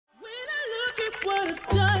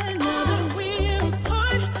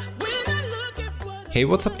Hey,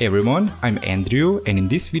 what's up everyone, I'm Andrew and in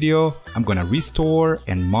this video I'm gonna restore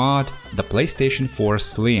and mod the PlayStation 4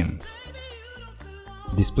 Slim.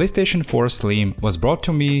 This PlayStation 4 Slim was brought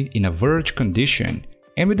to me in a verge condition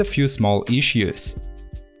and with a few small issues.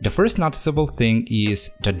 The first noticeable thing is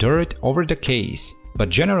the dirt over the case, but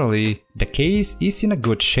generally the case is in a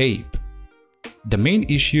good shape. The main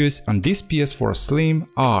issues on this PS4 Slim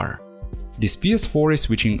are: this PS4 is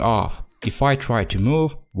switching off if I try to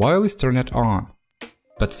move while it's turned on,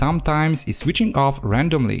 but sometimes it's switching off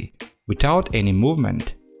randomly without any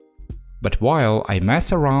movement. But while I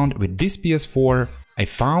mess around with this PS4, I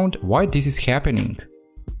found why this is happening.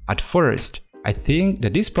 At first, I think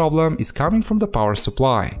that this problem is coming from the power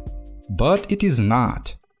supply, but it is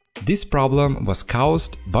not. This problem was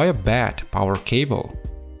caused by a bad power cable.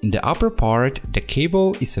 In the upper part, the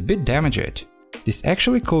cable is a bit damaged. This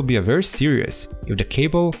actually could be very serious if the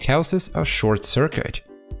cable causes a short circuit,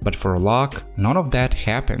 but for luck, none of that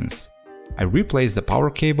happens. I replaced the power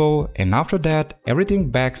cable and after that everything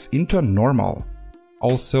backs into normal.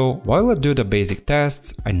 Also, while I do the basic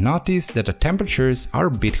tests, I noticed that the temperatures are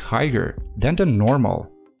a bit higher than the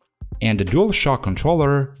normal, and the DualShock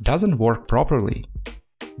controller doesn't work properly.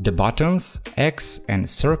 The buttons X and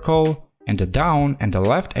circle and the down and the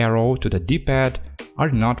left arrow to the D-pad are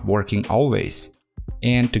not working always.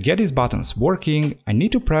 And to get these buttons working, I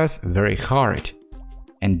need to press very hard.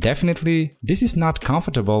 And definitely, this is not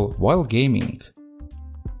comfortable while gaming.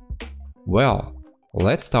 Well,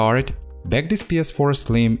 let's start, back this PS4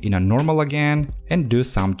 Slim in a normal again and do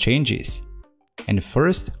some changes. And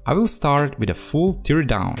first, I will start with a full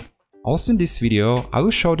teardown. Also in this video, I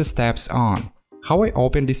will show the steps on how I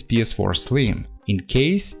open this PS4 Slim, in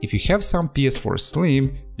case if you have some PS4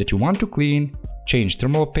 Slim that you want to clean, change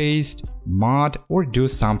thermal paste, mod or do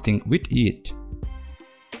something with it.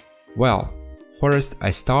 Well, first I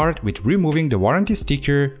start with removing the warranty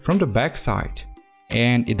sticker from the back side.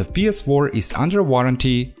 And if the PS4 is under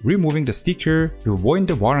warranty, removing the sticker will void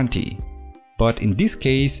the warranty. But in this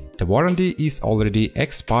case, the warranty is already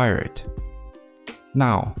expired.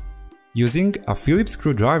 Now, using a Phillips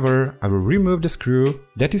screwdriver, I will remove the screw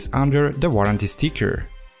that is under the warranty sticker.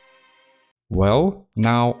 Well,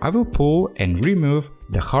 now I will pull and remove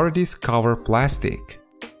the hard disk cover plastic.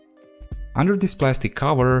 Under this plastic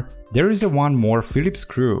cover, there is one more Phillips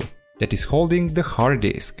screw that is holding the hard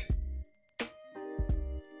disk.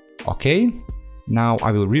 Okay, now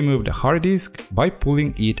I will remove the hard disk by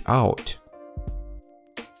pulling it out.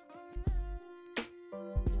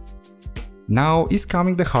 Now is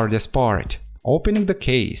coming the hardest part, opening the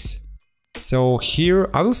case. So here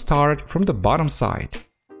I will start from the bottom side.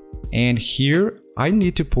 And here I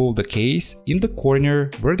need to pull the case in the corner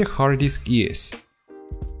where the hard disk is.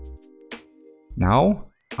 Now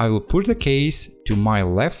I will put the case to my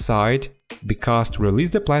left side because to release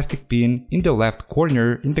the plastic pin in the left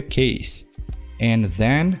corner in the case. And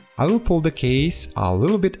then I will pull the case a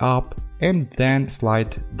little bit up and then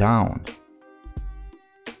slide down.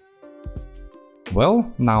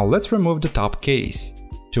 Well, now let's remove the top case.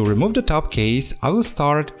 To remove the top case, I will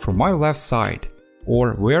start from my left side,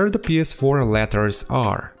 or where the PS4 letters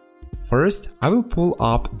are. First, I will pull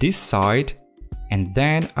up this side, and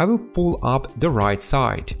then I will pull up the right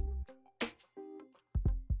side.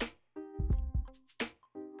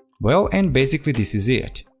 Well, and basically this is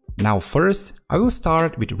it. Now first, I will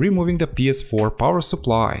start with removing the PS4 power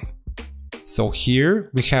supply. So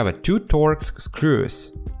here we have two Torx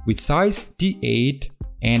screws with size T8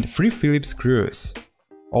 and 3 Phillips screws.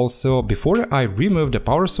 Also, before I remove the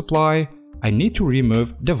power supply, I need to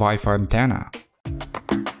remove the Wi-Fi antenna.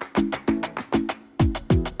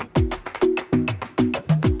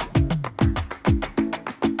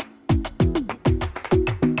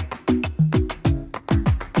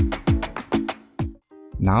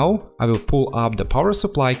 Now I will pull up the power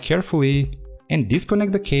supply carefully and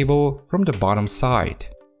disconnect the cable from the bottom side.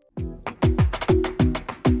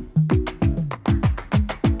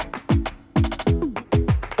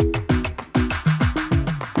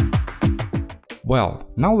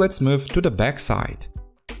 Well, now let's move to the back side.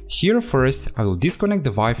 Here first I will disconnect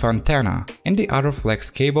the Wi-Fi antenna and the other flex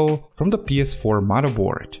cable from the PS4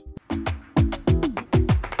 motherboard.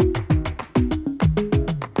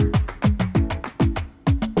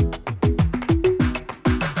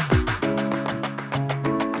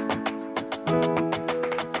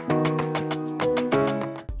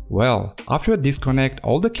 Well, after I disconnect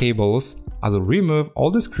all the cables, I will remove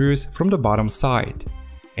all the screws from the bottom side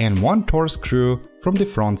and one Torx screw from the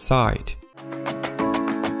front side.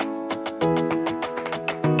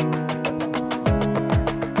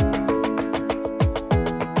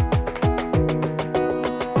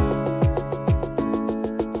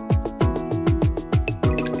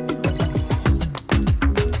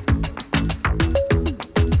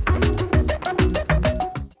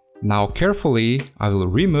 Now carefully, I will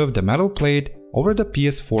remove the metal plate over the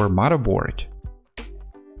PS4 motherboard.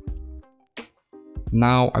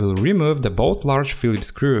 Now I will remove both large Phillips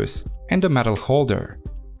screws and the metal holder.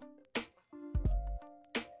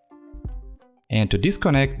 And to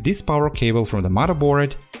disconnect this power cable from the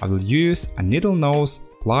motherboard, I will use a needle nose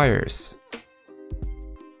pliers.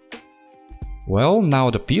 Well, now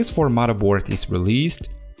the PS4 motherboard is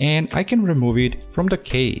released and I can remove it from the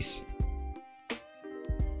case.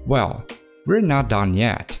 Well, we're not done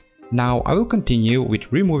yet. Now I will continue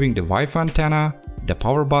with removing the Wi-Fi antenna, the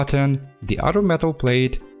power button, the other metal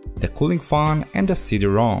plate, the cooling fan and the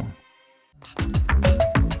CD-ROM.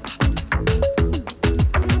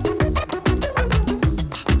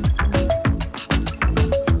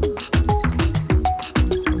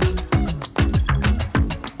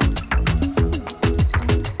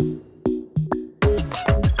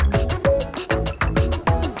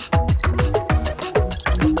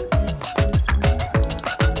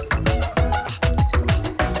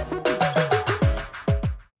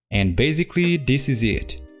 And basically this is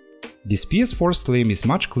it. This PS4 Slim is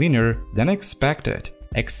much cleaner than expected,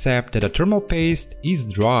 except that the thermal paste is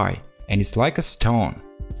dry and it's like a stone.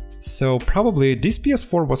 So probably this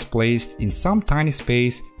PS4 was placed in some tiny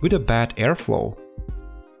space with a bad airflow.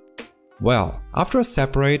 Well, after I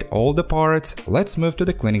separate all the parts, let's move to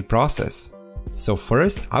the cleaning process. So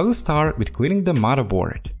first I will start with cleaning the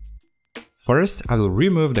motherboard. First, I will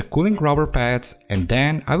remove the cooling rubber pads and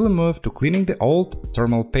then I will move to cleaning the old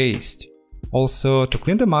thermal paste. Also, to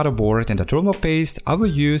clean the motherboard and the thermal paste, I will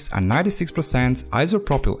use a 96%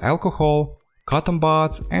 isopropyl alcohol, cotton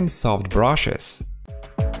buds and soft brushes.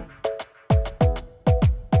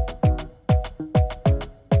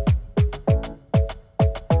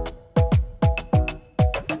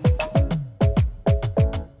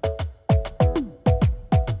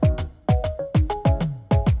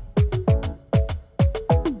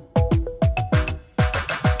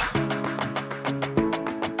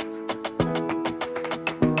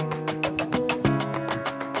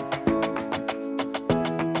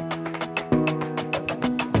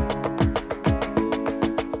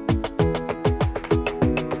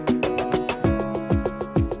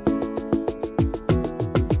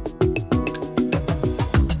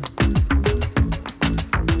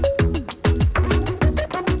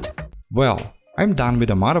 Well, I'm done with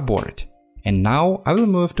the motherboard. And now I will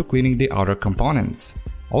move to cleaning the other components.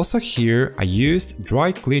 Also here I used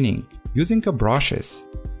dry cleaning using brushes.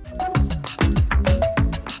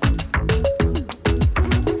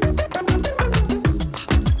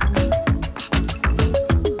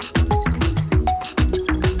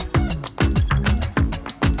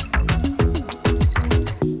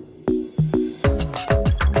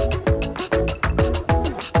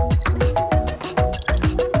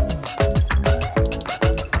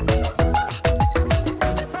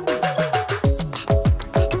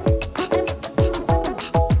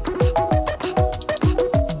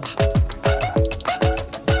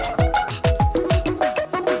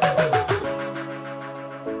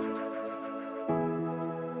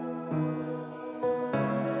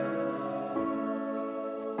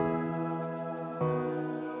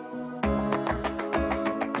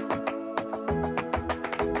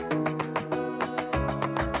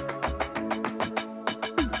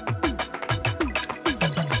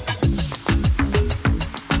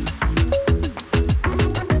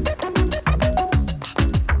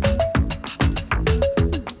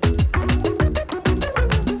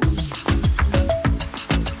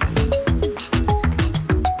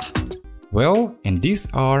 Well, and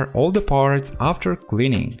these are all the parts after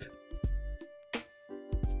cleaning.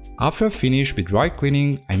 After I finish with dry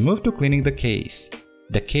cleaning, I move to cleaning the case.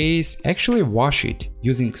 The case, actually wash it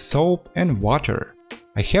using soap and water.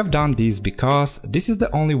 I have done this because this is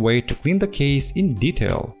the only way to clean the case in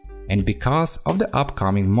detail and because of the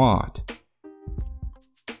upcoming mod.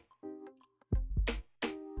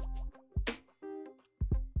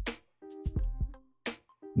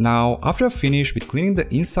 Now, after I finish with cleaning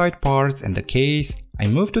the inside parts and the case, I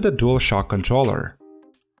move to the DualShock controller.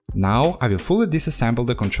 Now I will fully disassemble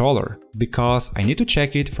the controller, because I need to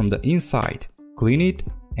check it from the inside, clean it,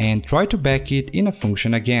 and try to back it in a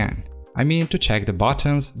function again. I mean to check the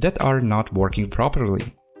buttons that are not working properly.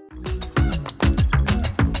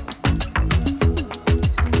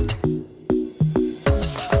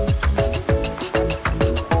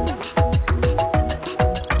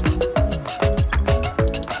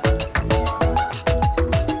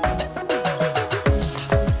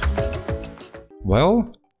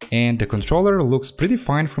 Well, and the controller looks pretty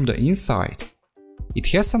fine from the inside. It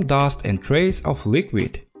has some dust and trace of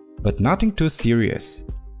liquid, but nothing too serious.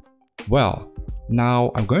 Well,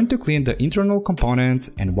 Now I'm going to clean the internal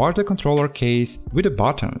components and wash the controller case with the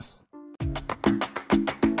buttons.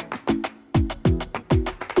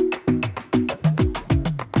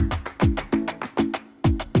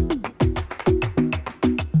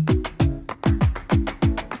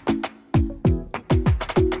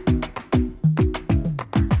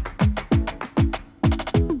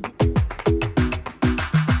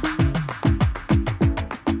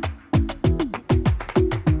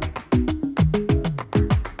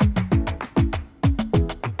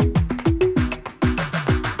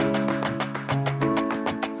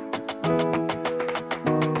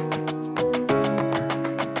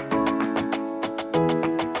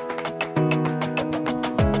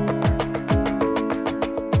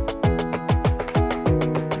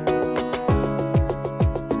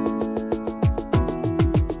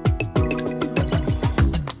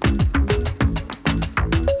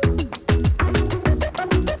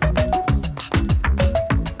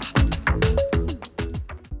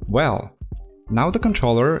 Well, now the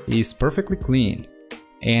controller is perfectly clean.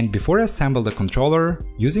 And before I assemble the controller,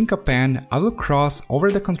 using a pen I will cross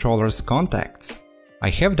over the controller's contacts. I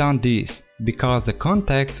have done this because the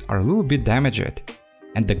contacts are a little bit damaged,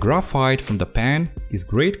 and the graphite from the pen is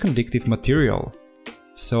great conductive material.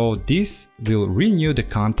 So this will renew the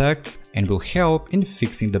contacts and will help in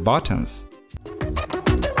fixing the buttons.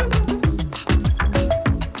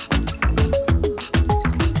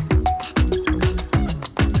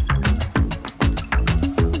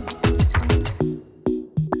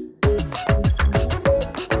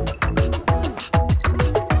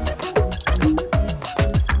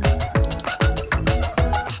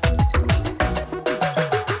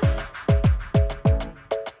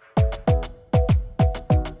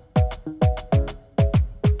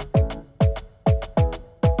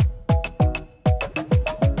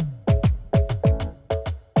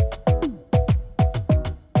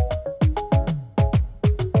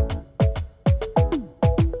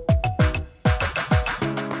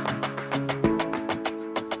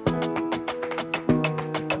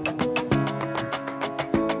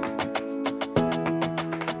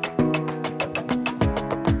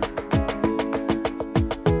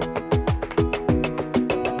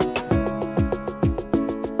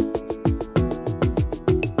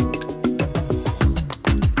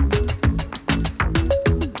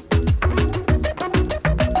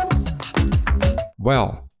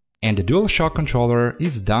 Well, and the DualShock controller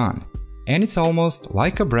is done, and it's almost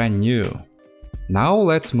like a brand new. Now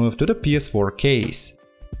let's move to the PS4 case.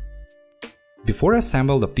 Before I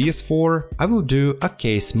assemble the PS4, I will do a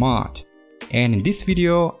case mod. And in this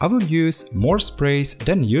video, I will use more sprays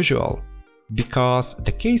than usual, because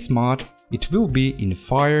the case mod, it will be in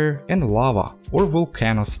fire and lava or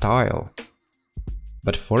volcano style.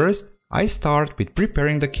 But first, I start with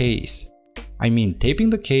preparing the case. I mean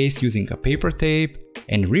taping the case using a paper tape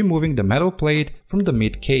and removing the metal plate from the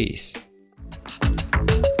mid case.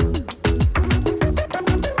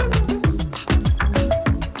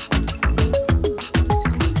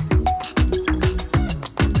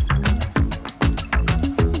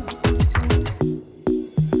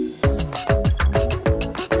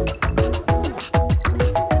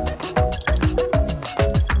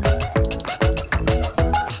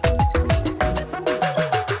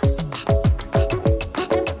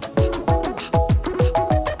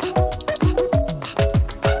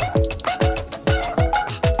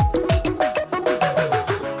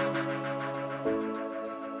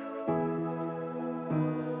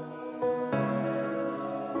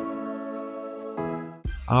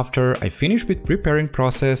 After I finish with preparing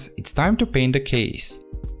process, it's time to paint the case.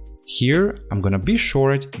 Here I'm gonna be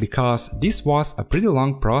short because this was a pretty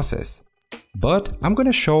long process, but I'm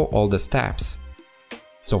gonna show all the steps.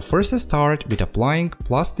 So first I start with applying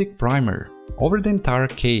plastic primer over the entire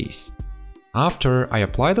case. After I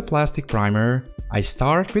apply the plastic primer, I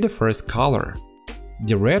start with the first color,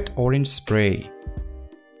 the red-orange spray.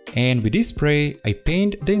 And with this spray I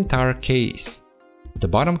paint the entire case, the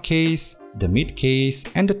bottom case, the mid case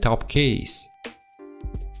and the top case.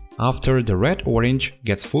 After the red-orange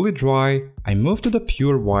gets fully dry, I move to the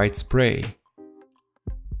pure white spray.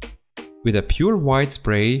 With a pure white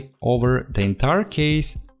spray over the entire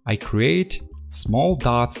case, I create small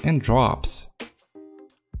dots and drops.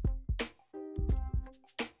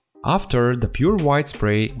 After the pure white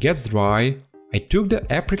spray gets dry, I took the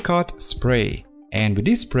Apricot spray, and with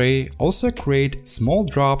this spray also create small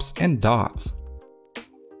drops and dots.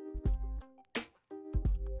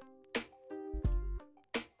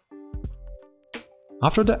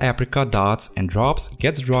 After the apricot dots and drops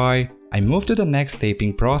gets dry, I move to the next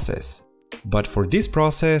taping process. But for this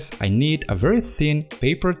process I need a very thin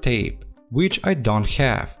paper tape which I don't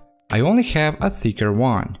have. I only have a thicker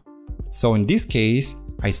one. So in this case,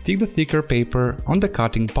 I stick the thicker paper on the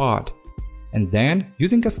cutting pad. And then,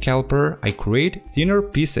 using a scalper, I create thinner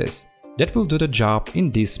pieces that will do the job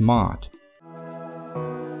in this mod.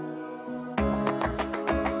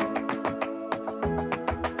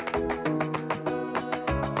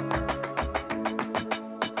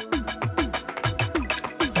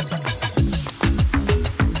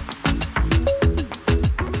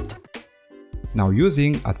 Now,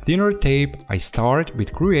 using a thinner tape, I start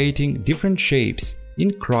with creating different shapes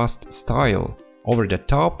in crust style over the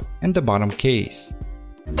top and the bottom case.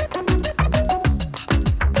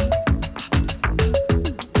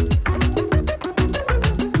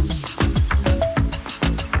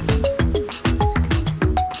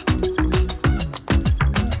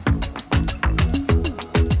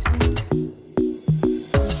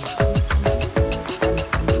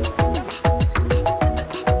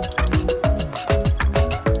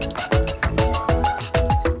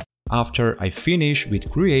 After I finish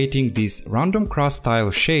with creating these random cross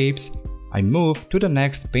style shapes, I move to the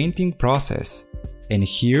next painting process, and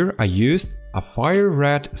here I used a fire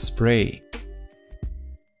red spray.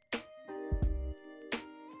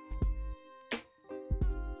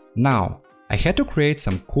 Now, I had to create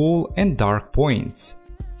some cool and dark points,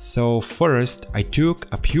 so first I took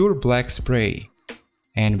a pure black spray,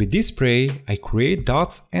 and with this spray I create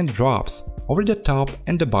dots and drops over the top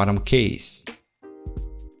and the bottom case.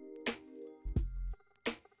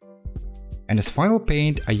 And as final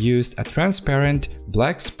paint, I used a transparent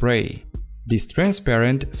black spray. These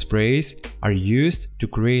transparent sprays are used to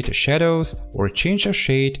create shadows or change a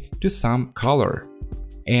shade to some color.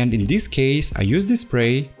 And in this case, I used this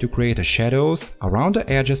spray to create shadows around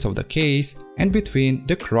the edges of the case and between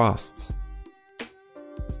the crusts.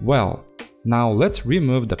 Well, now let's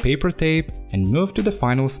remove the paper tape and move to the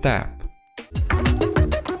final step.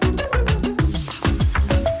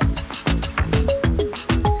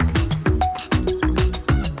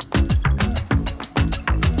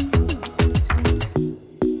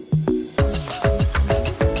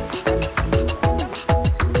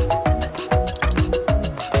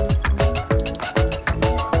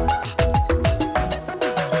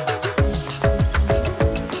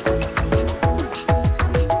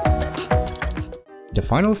 The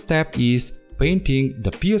final step is painting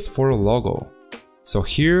the PS4 logo. So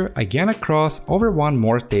here I gonna cross over one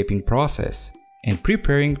more taping process and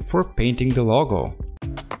preparing for painting the logo.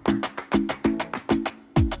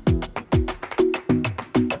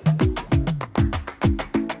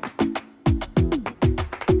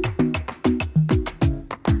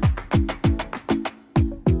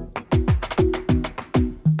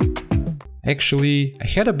 Actually, I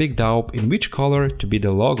had a big doubt in which color to be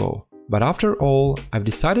the logo. But after all, I've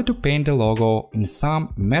decided to paint the logo in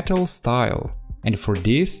some metal style, and for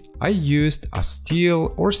this I used a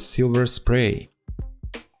steel or silver spray.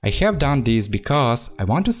 I have done this because I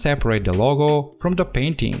want to separate the logo from the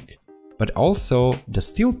painting, but also the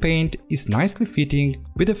steel paint is nicely fitting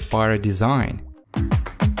with the fire design.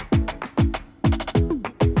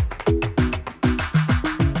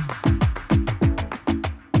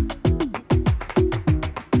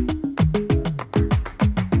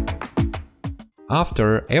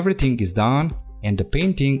 After everything is done and the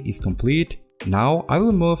painting is complete, now I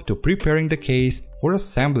will move to preparing the case for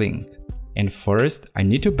assembling. And first I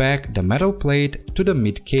need to back the metal plate to the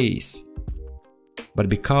mid case. But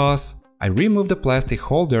because I removed the plastic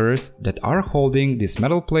holders that are holding this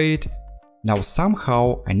metal plate, now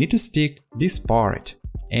somehow I need to stick this part.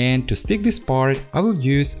 And to stick this part I will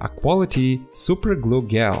use a quality super glue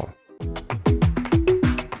gel.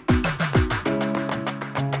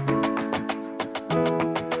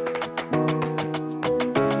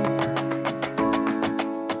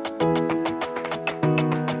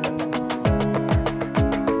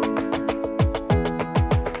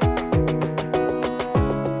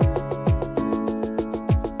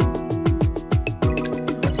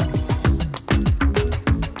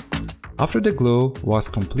 After the glue was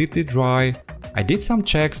completely dry, I did some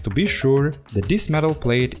checks to be sure that this metal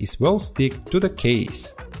plate is well stick to the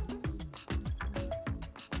case.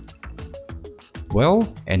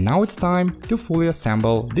 Well, and now it's time to fully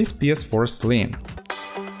assemble this PS4 Slim.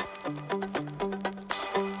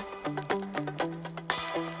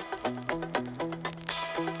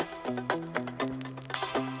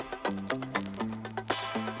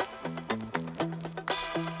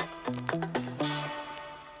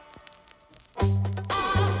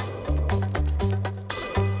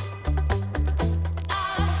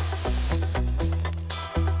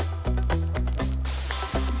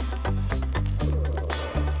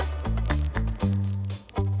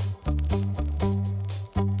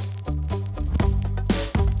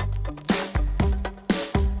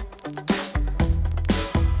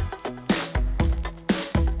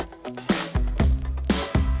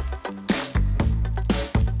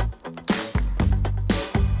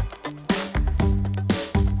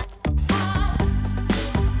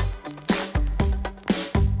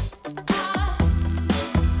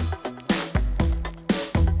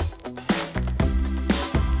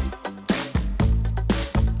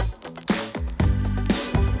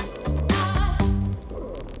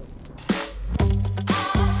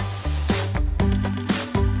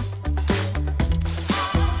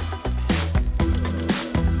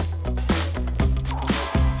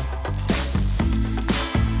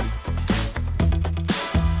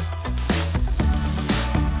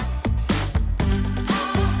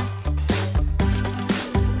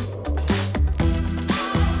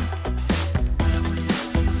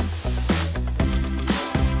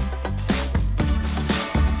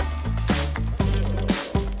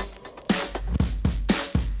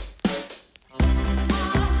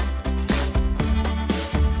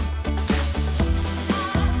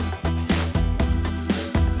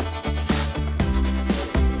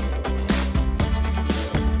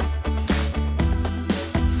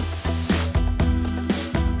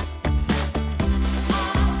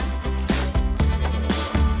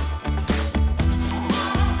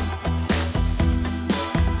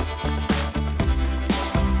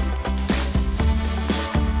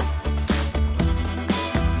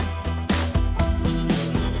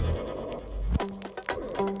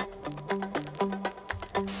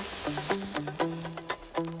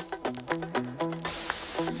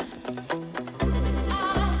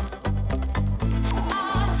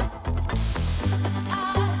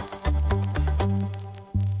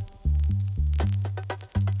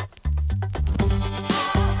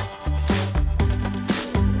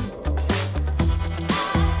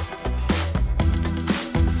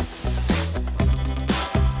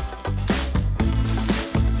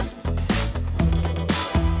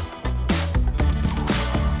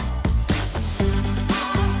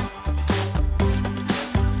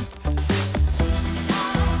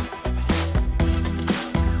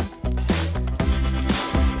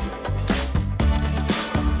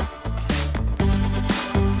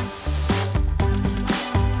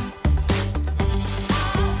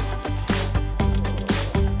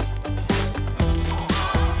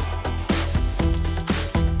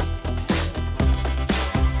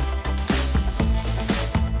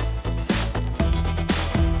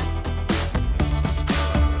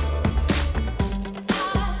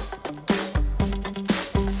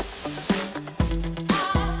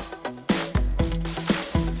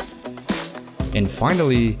 And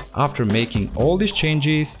finally, after making all these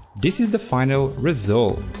changes, this is the final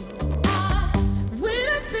result.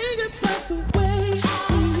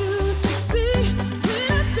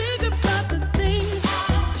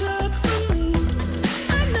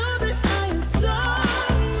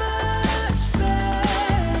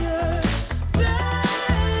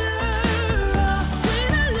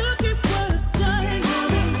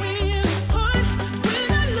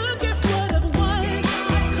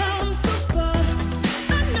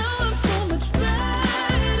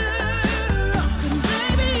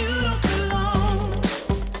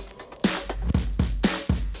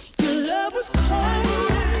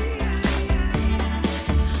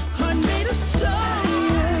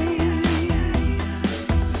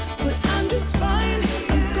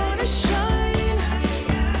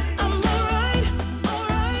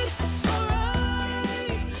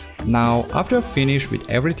 Now, after I finish with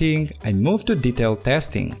everything, I move to detail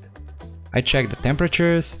testing. I check the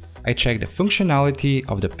temperatures, I check the functionality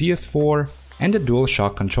of the PS4 and the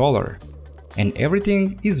DualShock controller, and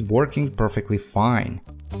everything is working perfectly fine.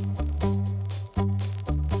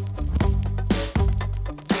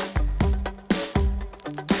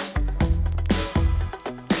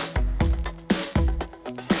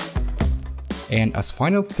 And as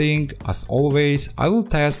final thing, as always, I will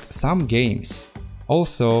test some games.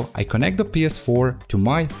 Also, I connect the PS4 to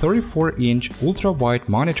my 34-inch ultra-wide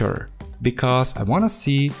monitor, because I wanna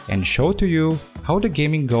see and show to you how the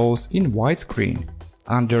gaming goes in widescreen,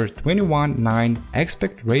 under 21:9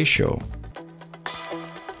 aspect ratio.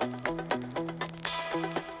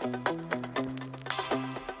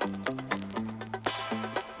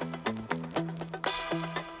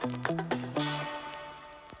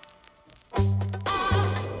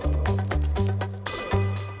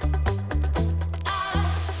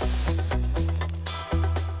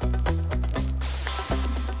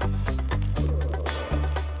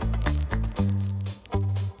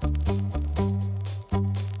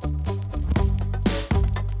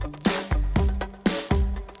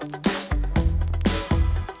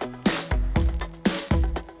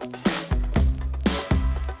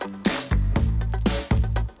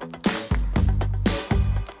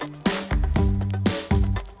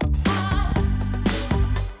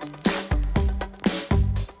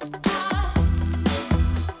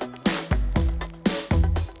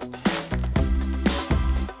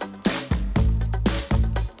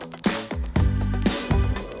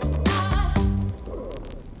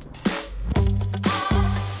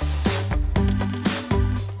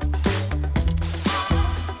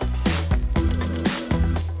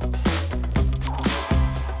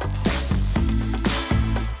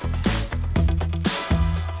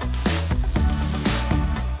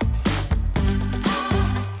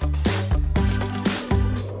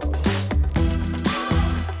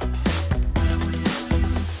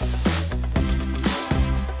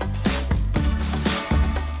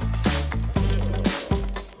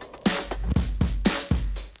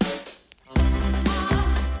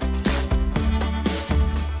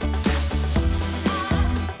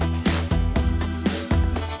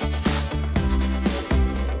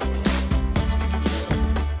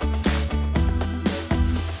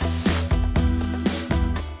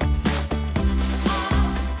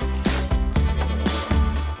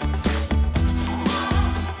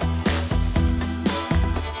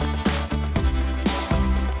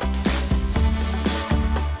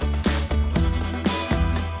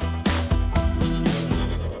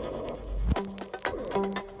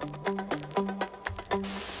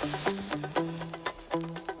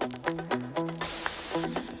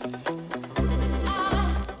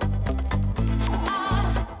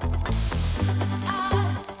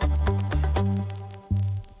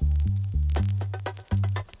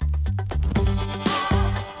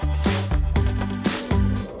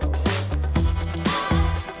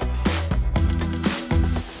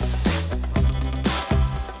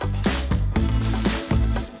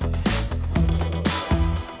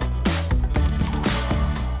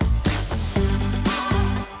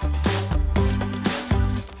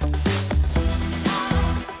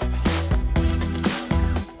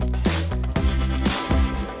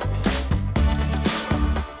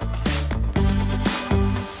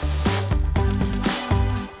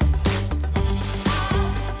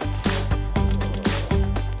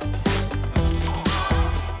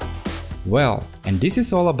 Well, and this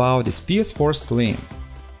is all about this PS4 Slim.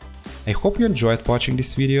 I hope you enjoyed watching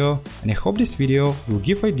this video, and I hope this video will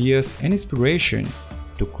give ideas and inspiration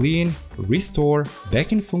to clean, restore,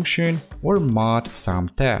 back in function or mod some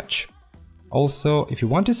tech. Also, if you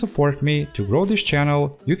want to support me to grow this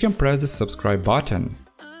channel, you can press the subscribe button.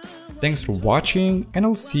 Thanks for watching and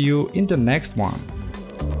I'll see you in the next one.